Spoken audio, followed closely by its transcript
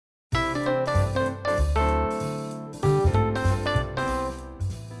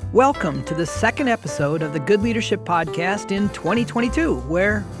Welcome to the second episode of the Good Leadership Podcast in 2022,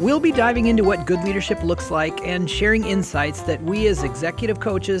 where we'll be diving into what good leadership looks like and sharing insights that we as executive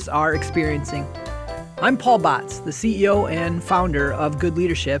coaches are experiencing. I'm Paul Botts, the CEO and founder of Good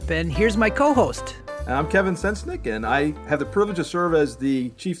Leadership, and here's my co-host. I'm Kevin Sensnick, and I have the privilege to serve as the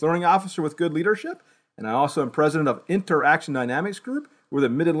Chief Learning Officer with Good Leadership, and I also am President of Interaction Dynamics Group. We're the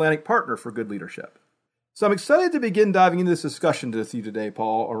Mid-Atlantic partner for Good Leadership. So I'm excited to begin diving into this discussion with you today,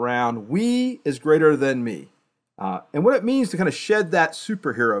 Paul, around we is greater than me, and what it means to kind of shed that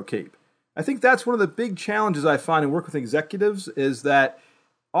superhero cape. I think that's one of the big challenges I find in work with executives is that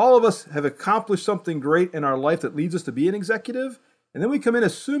all of us have accomplished something great in our life that leads us to be an executive, and then we come in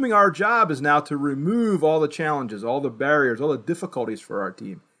assuming our job is now to remove all the challenges, all the barriers, all the difficulties for our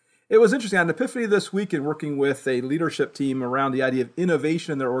team. It was interesting. I had an epiphany this week in working with a leadership team around the idea of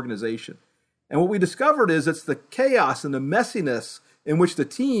innovation in their organization. And what we discovered is it's the chaos and the messiness in which the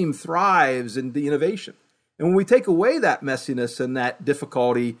team thrives in the innovation. And when we take away that messiness and that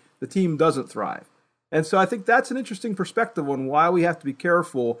difficulty, the team doesn't thrive. And so I think that's an interesting perspective on why we have to be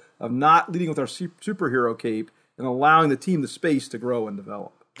careful of not leading with our superhero cape and allowing the team the space to grow and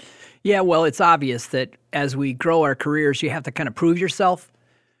develop. Yeah, well, it's obvious that as we grow our careers, you have to kind of prove yourself.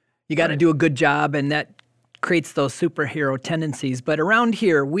 You got to do a good job, and that creates those superhero tendencies. But around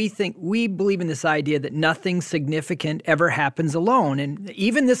here, we believe in this idea that nothing significant ever happens alone. And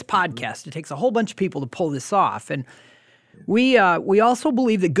even this podcast, it takes a whole bunch of people to pull this off. And we also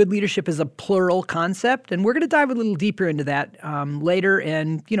believe that good leadership is a plural concept. And we're going to dive a little deeper into that later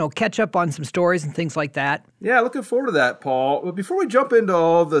and, catch up on some stories and things like that. Yeah, looking forward to that, Paul. But before we jump into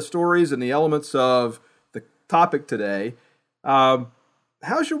all the stories and the elements of the topic today,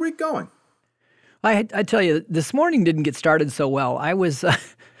 how's your week going? I tell you, this morning didn't get started so well. I was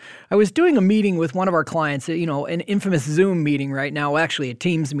doing a meeting with one of our clients, an infamous Zoom meeting right now, actually a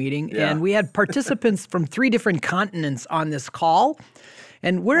Teams meeting, and we had participants from 3 different continents on this call,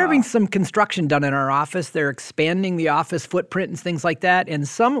 and we're having some construction done in our office. They're expanding the office footprint and things like that, and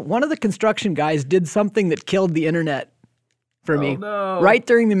one of the construction guys did something that killed the internet for me right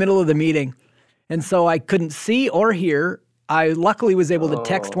during the middle of the meeting, and so I couldn't see or hear. I luckily was able to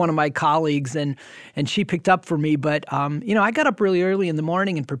text one of my colleagues, and she picked up for me. But, I got up really early in the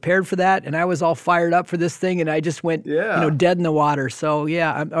morning and prepared for that, and I was all fired up for this thing, and I just went, dead in the water. So,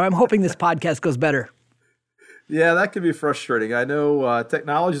 yeah, I'm hoping this podcast goes better. Yeah, that can be frustrating. I know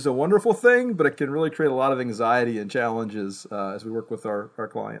technology is a wonderful thing, but it can really create a lot of anxiety and challenges as we work with our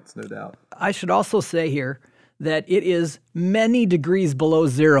clients, no doubt. I should also say here that it is many degrees below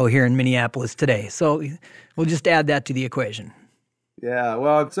zero here in Minneapolis today. So we'll just add that to the equation. Yeah,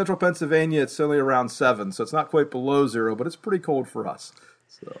 well, in central Pennsylvania, it's only around 7, so it's not quite below zero, but it's pretty cold for us.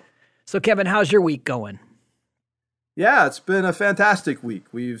 So Kevin, how's your week going? Yeah, it's been a fantastic week.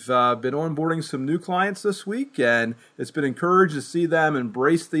 We've been onboarding some new clients this week, and it's been encouraged to see them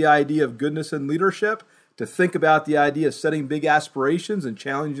embrace the idea of goodness and leadership, to think about the idea of setting big aspirations and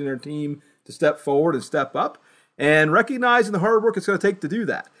challenging their team to step forward and step up, and recognizing the hard work it's going to take to do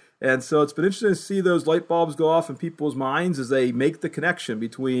that. And so it's been interesting to see those light bulbs go off in people's minds as they make the connection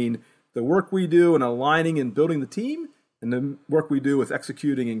between the work we do in aligning and building the team and the work we do with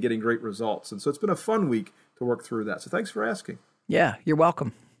executing and getting great results. And so it's been a fun week to work through that. So thanks for asking. Yeah, you're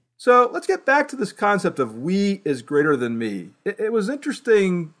welcome. So let's get back to this concept of we is greater than me. It was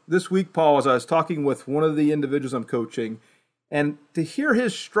interesting this week, Paul, as I was talking with one of the individuals I'm coaching, and to hear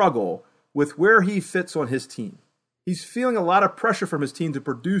his struggle with where he fits on his team. He's feeling a lot of pressure from his team to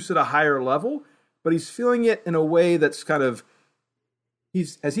produce at a higher level, but he's feeling it in a way that's kind of,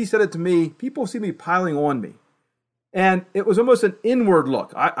 as he said it to me, people seem to be piling on me. And it was almost an inward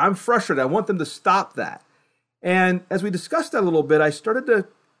look. I'm frustrated. I want them to stop that. And as we discussed that a little bit, I started to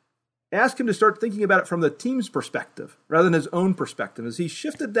ask him to start thinking about it from the team's perspective rather than his own perspective. As he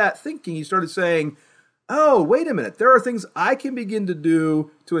shifted that thinking, he started saying, oh, wait a minute, there are things I can begin to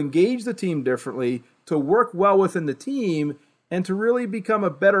do to engage the team differently, to work well within the team, and to really become a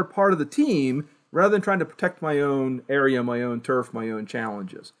better part of the team rather than trying to protect my own area, my own turf, my own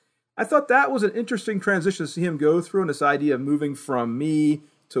challenges. I thought that was an interesting transition to see him go through, and this idea of moving from me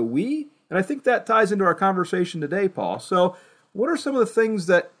to we. And I think that ties into our conversation today, Paul. So what are some of the things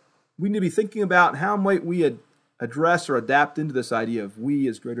that we need to be thinking about, and how might we address or adapt into this idea of we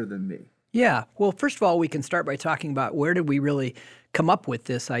is greater than me? Yeah. Well, first of all, we can start by talking about where did we really come up with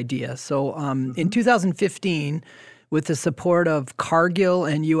this idea. So in 2015, with the support of Cargill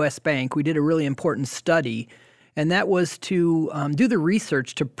and U.S. Bank, we did a really important study, and that was to do the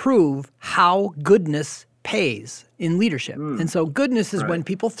research to prove how goodness pays in leadership. And so goodness is when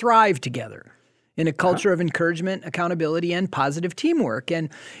people thrive together. in a culture of encouragement, accountability, and positive teamwork. And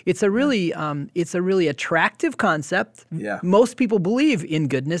it's a really attractive concept. Yeah. Most people believe in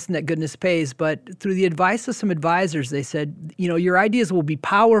goodness and that goodness pays, but through the advice of some advisors, they said, your ideas will be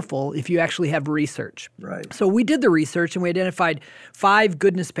powerful if you actually have research. Right. So we did the research and we identified 5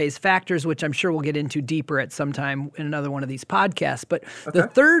 goodness pays factors, which I'm sure we'll get into deeper at some time in another one of these podcasts. But the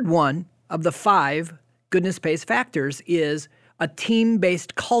third one of the 5 goodness pays factors is a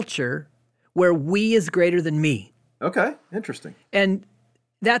team-based culture where we is greater than me. Okay, interesting. And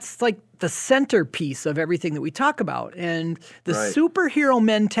that's like the centerpiece of everything that we talk about. And the superhero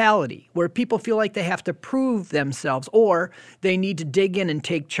mentality, where people feel like they have to prove themselves or they need to dig in and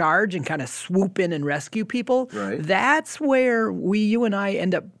take charge and kind of swoop in and rescue people. Right. That's where you and I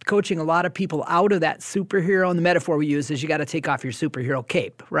end up coaching a lot of people out of that superhero. And the metaphor we use is you got to take off your superhero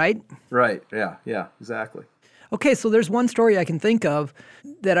cape, right? Right, yeah, exactly. Okay, so there's one story I can think of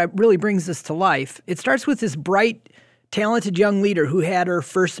that really brings this to life. It starts with this bright, talented young leader who had her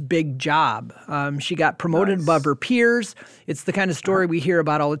first big job. She got promoted above her peers. It's the kind of story we hear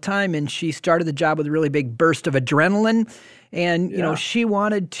about all the time, and she started the job with a really big burst of adrenaline. And, she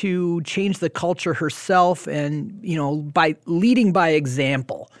wanted to change the culture herself and, by leading by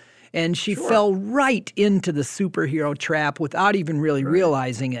example. And she fell right into the superhero trap without even really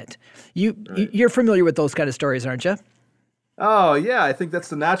realizing it. You're familiar with those kind of stories, aren't you? Oh, yeah. I think that's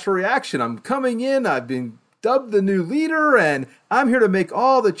the natural reaction. I'm coming in. I've been dubbed the new leader, and I'm here to make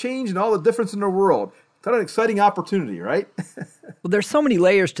all the change and all the difference in the world. What an exciting opportunity, right? Well, there's so many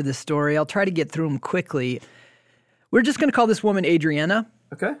layers to this story. I'll try to get through them quickly. We're just going to call this woman Adriana.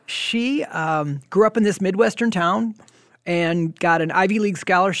 Okay. She grew up in this Midwestern town and got an Ivy League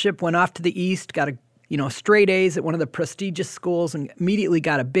scholarship, went off to the East, got straight A's at one of the prestigious schools, and immediately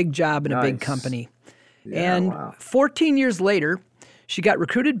got a big job in a big company. Yeah, and 14 years later, she got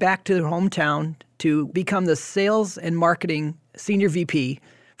recruited back to her hometown to become the sales and marketing senior VP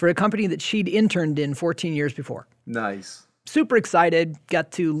for a company that she'd interned in 14 years before. Nice. Super excited,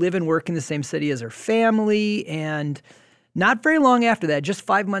 got to live and work in the same city as her family, and not very long after that, just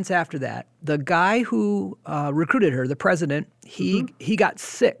 5 months after that, the guy who recruited her, the president, he got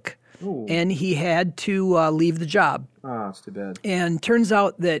sick. Ooh. And he had to leave the job. Oh, it's too bad. And turns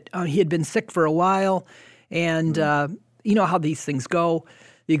out that he had been sick for a while, and you know how these things go.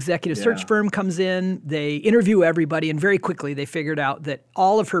 The executive search firm comes in, they interview everybody, and very quickly they figured out that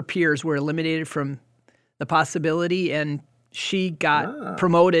all of her peers were eliminated from the possibility, and she got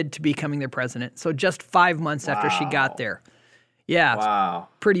promoted to becoming their president. So just 5 months after she got there. Yeah, wow.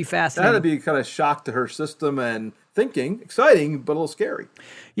 It's pretty fascinating. That had to be kind of shock to her system and thinking, exciting, but a little scary.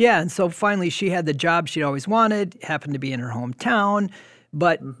 Yeah, and so finally she had the job she'd always wanted, happened to be in her hometown,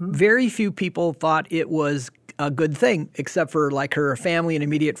 but very few people thought it was a good thing, except for like her family and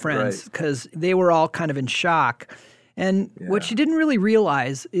immediate friends, because they were all kind of in shock. And what she didn't really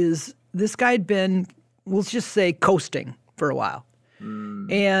realize is this guy had been, let's just say, coasting for a while.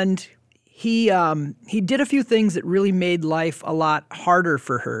 And he did a few things that really made life a lot harder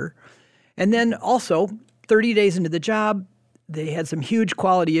for her. And then also, 30 days into the job, they had some huge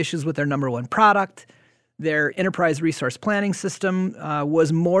quality issues with their number one product. Their enterprise resource planning system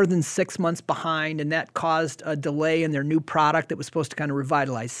was more than 6 months behind, and that caused a delay in their new product that was supposed to kind of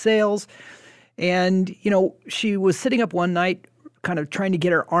revitalize sales. And, you know, she was sitting up one night kind of trying to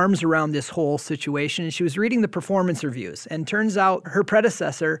get her arms around this whole situation, and she was reading the performance reviews. And turns out her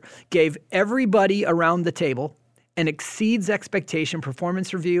predecessor gave everybody around the table an exceeds expectation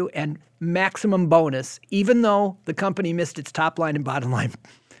performance review and maximum bonus, even though the company missed its top line and bottom line.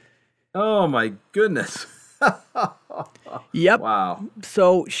 Oh, my goodness. Yep. Wow.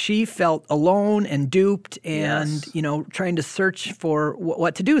 So she felt alone and duped and, you know, trying to search for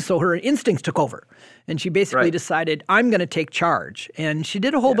what to do. So her instincts took over. And she basically decided, I'm going to take charge. And she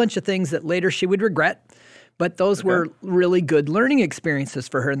did a whole bunch of things that later she would regret. But those were really good learning experiences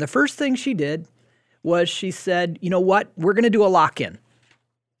for her. And the first thing she did was she said, you know what, we're going to do a lock-in.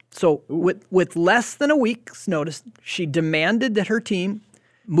 So with less than a week's notice, she demanded that her team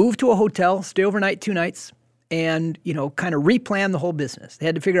move to a hotel, stay overnight 2 nights, and, you know, kind of replan the whole business. They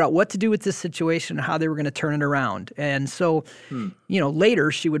had to figure out what to do with this situation and how they were going to turn it around. And so, you know, later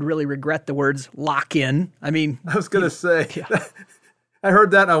she would really regret the words lock in. I mean, I was going to say, I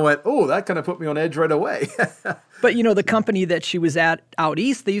heard that and I went, oh, that kind of put me on edge right away. But, you know, the company that she was at out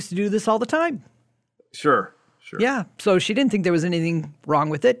east, they used to do this all the time. Sure. Yeah. So she didn't think there was anything wrong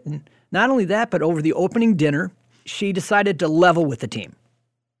with it. And not only that, but over the opening dinner, she decided to level with the team.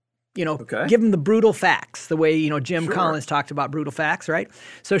 Okay. give them the brutal facts, the way, Jim Sure. Collins talked about brutal facts, right?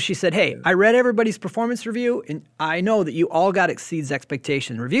 So she said, hey, I read everybody's performance review, and I know that you all got exceeds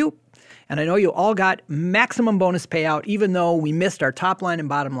expectation review, and I know you all got maximum bonus payout, even though we missed our top line and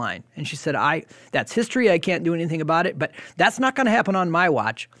bottom line. And she said, that's history. I can't do anything about it, but that's not going to happen on my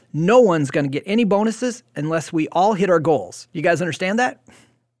watch. No one's going to get any bonuses unless we all hit our goals. You guys understand that?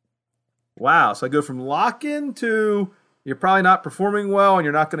 Wow. So I go from lock-in to you're probably not performing well and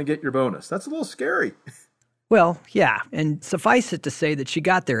you're not going to get your bonus. That's a little scary. Well, yeah. And suffice it to say that she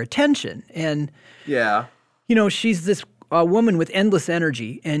got their attention. And, Yeah. she's this woman with endless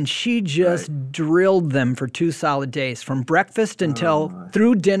energy, and she just drilled them for 2 solid days, from breakfast until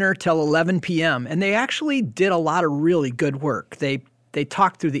through dinner till 11 p.m. And they actually did a lot of really good work. They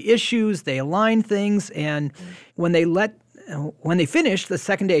talked through the issues, they aligned things, and when they finished the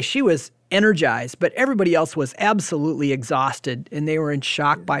second day, she was energized, but everybody else was absolutely exhausted, and they were in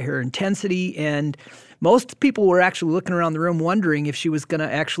shock by her intensity. And most people were actually looking around the room wondering if she was going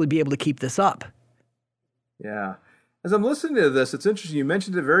to actually be able to keep this up. Yeah. As I'm listening to this, it's interesting. You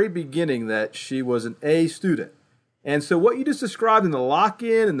mentioned at the very beginning that she was an A student. And so what you just described in the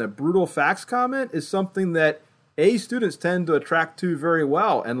lock-in and the brutal facts comment is something that A students tend to attract to very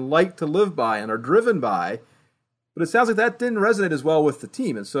well and like to live by and are driven by. But it sounds like that didn't resonate as well with the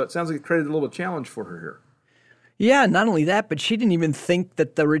team. And so it sounds like it created a little challenge for her here. Yeah, not only that, but she didn't even think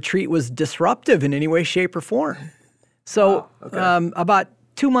that the retreat was disruptive in any way, shape, or form. So about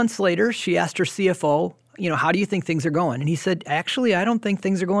 2 months later, she asked her CFO, how do you think things are going? And he said, actually, I don't think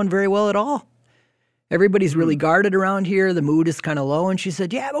things are going very well at all. Everybody's really guarded around here. The mood is kind of low. And she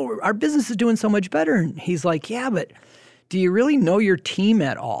said, yeah, but our business is doing so much better. And he's like, yeah, but do you really know your team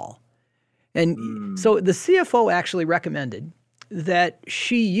at all? And so the CFO actually recommended that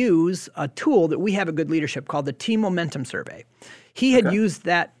she use a tool that we have at Good Leadership called the Team Momentum Survey. He had used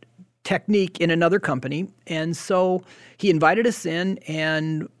that technique in another company, and so he invited us in,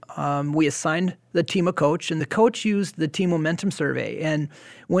 and we assigned the team a coach, and the coach used the Team Momentum Survey. And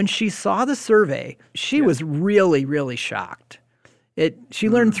when she saw the survey, she was really, really shocked. She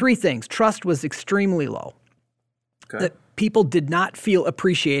learned 3 things. Trust was extremely low. That people did not feel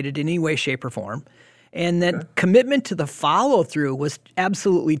appreciated in any way, shape, or form. And that commitment to the follow-through was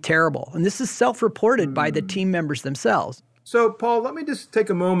absolutely terrible. And this is self-reported by the team members themselves. So, Paul, let me just take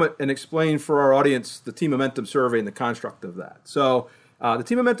a moment and explain for our audience the Team Momentum Survey and the construct of that. So, the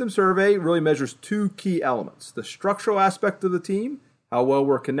Team Momentum Survey really measures 2 key elements: the structural aspect of the team, how well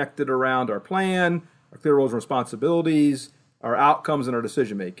we're connected around our plan, our clear roles and responsibilities, our outcomes, and our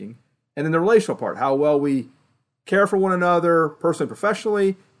decision-making. And then the relational part, how well we care for one another, personally,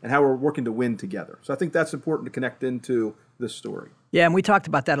 professionally, and how we're working to win together. So I think that's important to connect into this story. Yeah, and we talked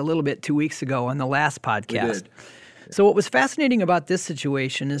about that a little bit 2 weeks ago on the last podcast. We did. So what was fascinating about this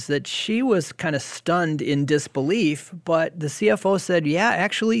situation is that she was kind of stunned in disbelief, but the CFO said, yeah,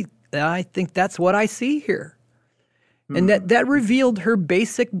 actually, I think that's what I see here. And that revealed her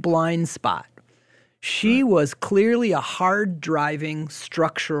basic blind spot. She was clearly a hard-driving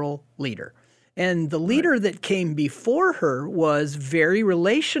structural leader. And the leader that came before her was very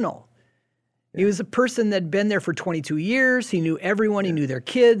relational. He was a person that had been there for 22 years. He knew everyone. He knew their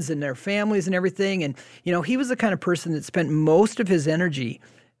kids and their families and everything. And, he was the kind of person that spent most of his energy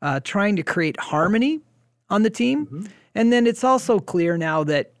trying to create harmony on the team. And then it's also clear now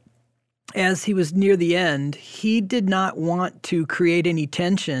that as he was near the end, he did not want to create any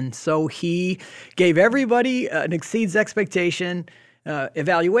tension. So he gave everybody an exceeds expectation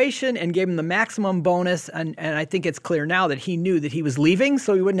evaluation and gave him the maximum bonus. And I think it's clear now that he knew that he was leaving,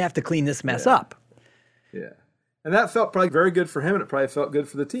 so he wouldn't have to clean this mess up. Yeah. And that felt probably very good for him, and it probably felt good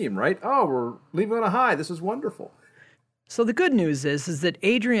for the team, right? Oh, we're leaving on a high. This is wonderful. So the good news is that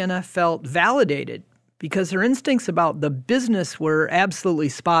Adriana felt validated because her instincts about the business were absolutely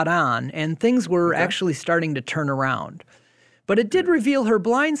spot on, and things were actually starting to turn around. But it did reveal her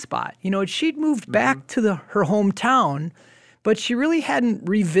blind spot. She'd moved back to her hometown, but she really hadn't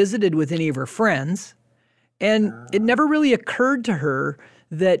revisited with any of her friends. And it never really occurred to her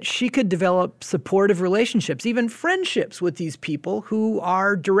that she could develop supportive relationships, even friendships with these people who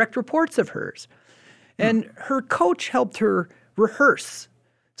are direct reports of hers. And her coach helped her rehearse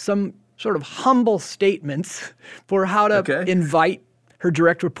some sort of humble statements for how to invite her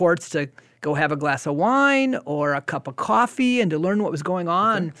direct reports to go have a glass of wine or a cup of coffee and to learn what was going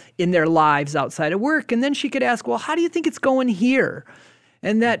on in their lives outside of work. And then she could ask, well, how do you think it's going here?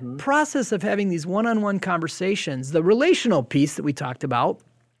 And that process of having these one-on-one conversations, the relational piece that we talked about,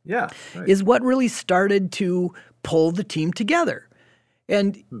 is what really started to pull the team together.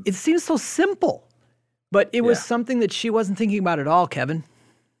 And it seems so simple, but it was something that she wasn't thinking about at all, Kevin.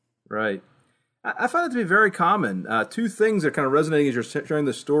 Right. I find it to be very common. Two things that kind of resonating as you're sharing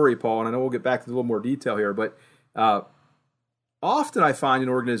this story, Paul, and I know we'll get back to a little more detail here, but often I find in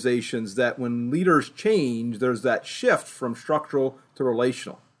organizations that when leaders change, there's that shift from structural to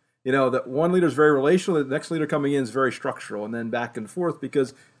relational. That one leader is very relational, the next leader coming in is very structural, and then back and forth,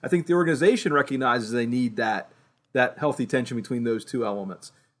 because I think the organization recognizes they need that healthy tension between those two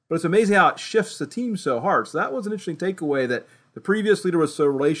elements. But it's amazing how it shifts the team so hard. So that was an interesting takeaway, that the previous leader was so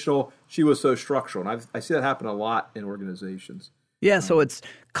relational, she was so structural. And I see that happen a lot in organizations. Yeah, so it's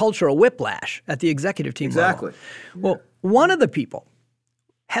cultural whiplash at the executive team level. Exactly. Well, one of the people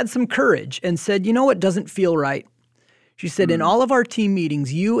had some courage and said, you know what doesn't feel right? She said, in all of our team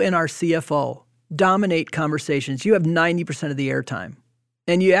meetings, you and our CFO dominate conversations. You have 90% of the airtime.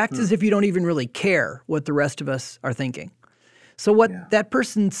 And you act as if you don't even really care what the rest of us are thinking. So what that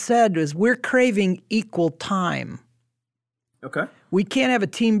person said was, we're craving equal time. Okay. We can't have a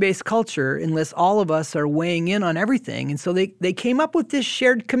team-based culture unless all of us are weighing in on everything. And so they came up with this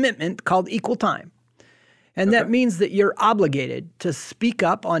shared commitment called equal time. And that means that you're obligated to speak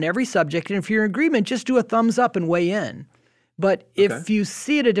up on every subject. And if you're in agreement, just do a thumbs up and weigh in. But if you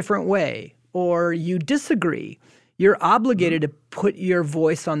see it a different way or you disagree, you're obligated to put your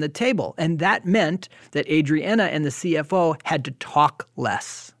voice on the table. And that meant that Adriana and the CFO had to talk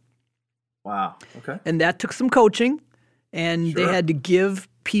less. Wow. Okay. And that took some coaching. And they had to give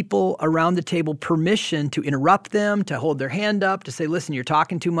people around the table permission to interrupt them, to hold their hand up, to say, listen, you're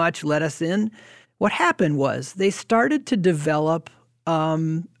talking too much, let us in. What happened was they started to develop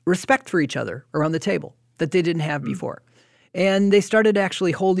respect for each other around the table that they didn't have before. And they started to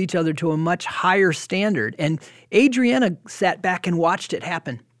actually hold each other to a much higher standard. And Adriana sat back and watched it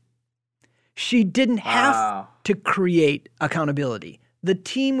happen. She didn't have to create accountability. The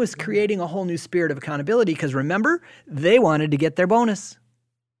team was creating a whole new spirit of accountability because, remember, they wanted to get their bonus.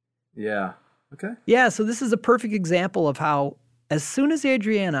 Yeah. Okay. Yeah, so this is a perfect example of how as soon as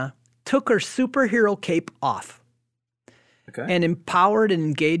Adriana took her superhero cape off and empowered and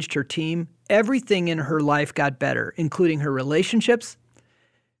engaged her team, everything in her life got better, including her relationships.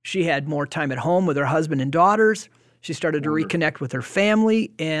 She had more time at home with her husband and daughters. She started to reconnect with her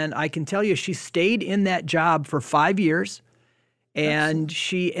family. And I can tell you, she stayed in that job for 5 years. And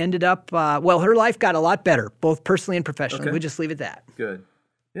she ended up, her life got a lot better, both personally and professionally. We'll just leave it at that. Good.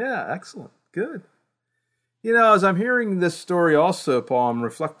 Yeah, excellent. Good. As I'm hearing this story also, Paul, I'm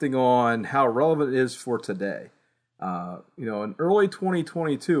reflecting on how relevant it is for today. In early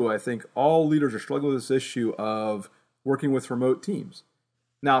 2022, I think all leaders are struggling with this issue of working with remote teams.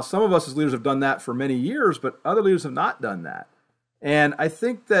 Now, some of us as leaders have done that for many years, but other leaders have not done that. And I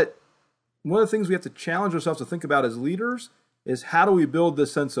think that one of the things we have to challenge ourselves to think about as leaders is how do we build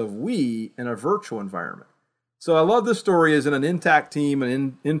this sense of we in a virtual environment? So I love this story as in an intact team,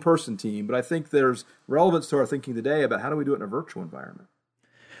 an in-person team, but I think there's relevance to our thinking today about how do we do it in a virtual environment.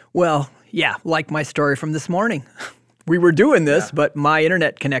 Well, yeah, like my story from this morning. We were doing this, but my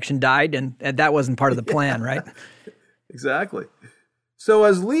internet connection died, and that wasn't part of the plan, right? Exactly. So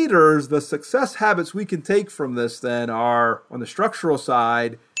as leaders, the success habits we can take from this then are, on the structural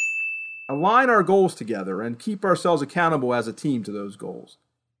side, align our goals together and keep ourselves accountable as a team to those goals.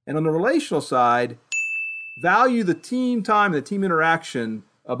 And on the relational side, value the team time and the team interaction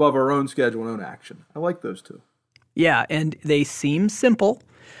above our own schedule and own action. I like those two. Yeah, and they seem simple.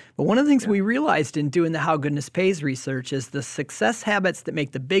 But one of the things we realized in doing the How Goodness Pays research is the success habits that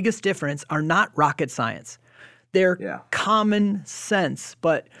make the biggest difference are not rocket science. They're common sense.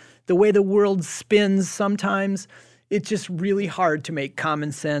 But the way the world spins sometimes, it's just really hard to make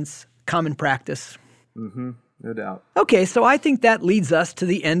common sense common practice. No doubt. Okay, so I think that leads us to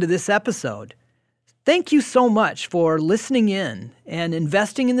the end of this episode. Thank you so much for listening in and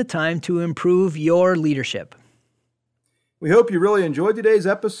investing in the time to improve your leadership. We hope you really enjoyed today's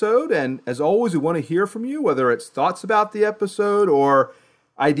episode, and as always, we want to hear from you, whether it's thoughts about the episode or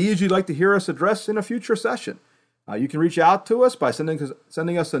ideas you'd like to hear us address in a future session. You can reach out to us by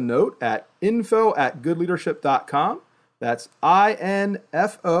sending us a note at info@goodleadership.com. That's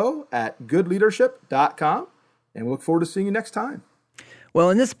info@goodleadership.com, and we look forward to seeing you next time. Well,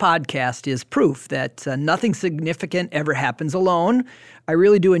 and this podcast is proof that nothing significant ever happens alone. I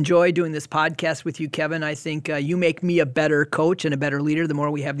really do enjoy doing this podcast with you, Kevin. I think you make me a better coach and a better leader the more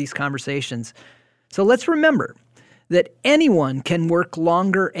we have these conversations. So let's remember that anyone can work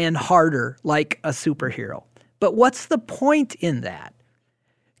longer and harder like a superhero. But what's the point in that?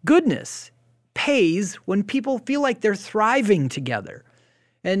 Goodness pays when people feel like they're thriving together.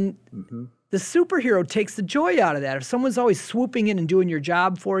 And the superhero takes the joy out of that. If someone's always swooping in and doing your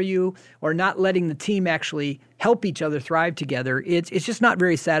job for you or not letting the team actually help each other thrive together, it's just not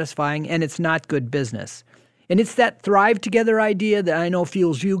very satisfying, and it's not good business. And it's that thrive together idea that I know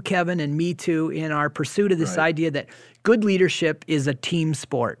fuels you, Kevin, and me too in our pursuit of this idea that good leadership is a team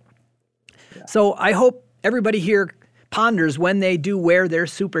sport. Yeah. So I hope everybody here ponders when they do wear their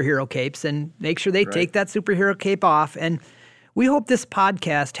superhero capes and make sure they take that superhero cape off. And we hope this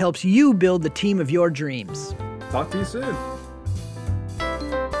podcast helps you build the team of your dreams. Talk to you soon.